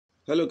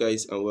Hello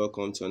guys, and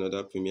welcome to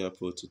another Premiere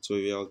Pro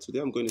tutorial. Today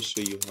I'm going to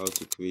show you how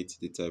to create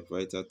the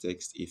typewriter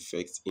text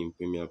effect in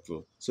Premiere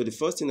Pro. So the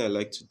first thing I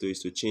like to do is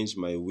to change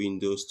my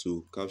windows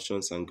to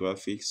captions and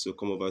graphics. So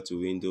come over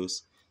to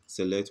Windows,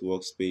 select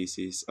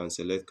workspaces and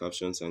select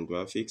captions and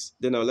graphics.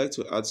 Then I'd like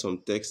to add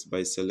some text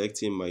by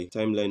selecting my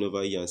timeline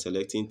over here and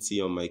selecting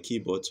T on my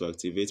keyboard to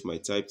activate my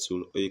type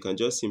tool, or you can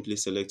just simply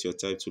select your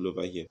type tool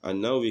over here.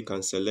 And now we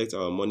can select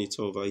our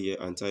monitor over here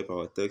and type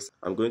our text.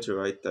 I'm going to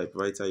write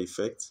typewriter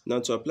effect.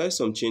 Now to apply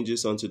some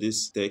changes onto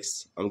this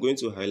text, I'm going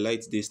to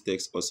highlight this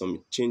text, or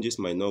some changes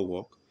might not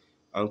work,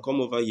 and come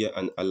over here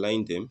and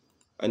align them.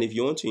 And if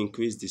you want to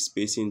increase the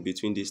spacing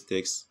between these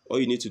texts, all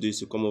you need to do is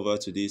to come over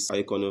to this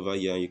icon over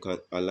here and you can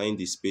align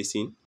the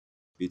spacing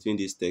between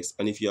these texts.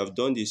 And if you have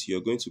done this,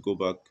 you're going to go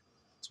back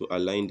to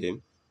align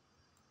them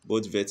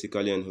both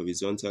vertically and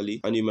horizontally.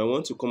 And you might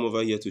want to come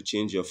over here to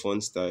change your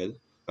font style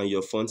and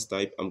your font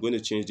type. I'm going to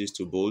change this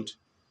to bold.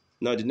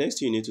 Now the next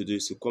thing you need to do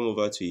is to come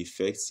over to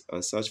effects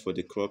and search for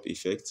the crop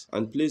effect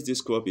and place this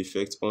crop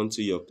effect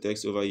onto your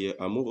text over here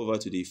and move over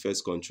to the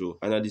effects control.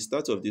 And at the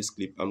start of this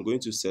clip, I'm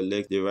going to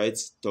select the right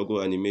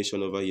toggle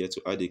animation over here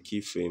to add a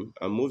keyframe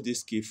and move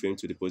this keyframe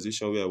to the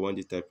position where I want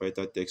the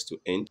typewriter text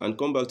to end, and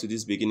come back to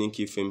this beginning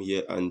keyframe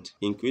here and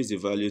increase the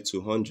value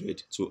to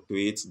 100 to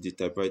create the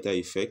typewriter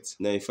effect.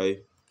 Now if I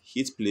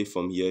hit play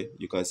from here,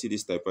 you can see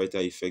this typewriter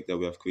effect that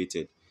we have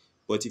created.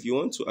 But if you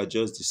want to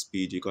adjust the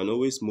speed, you can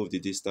always move the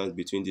distance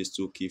between these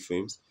two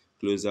keyframes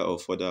closer or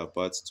further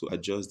apart to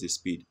adjust the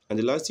speed. And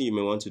the last thing you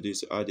may want to do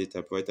is to add a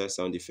typewriter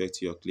sound effect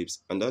to your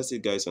clips. And that's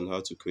it guys on how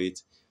to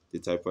create the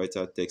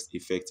typewriter text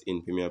effect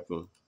in Premiere Pro.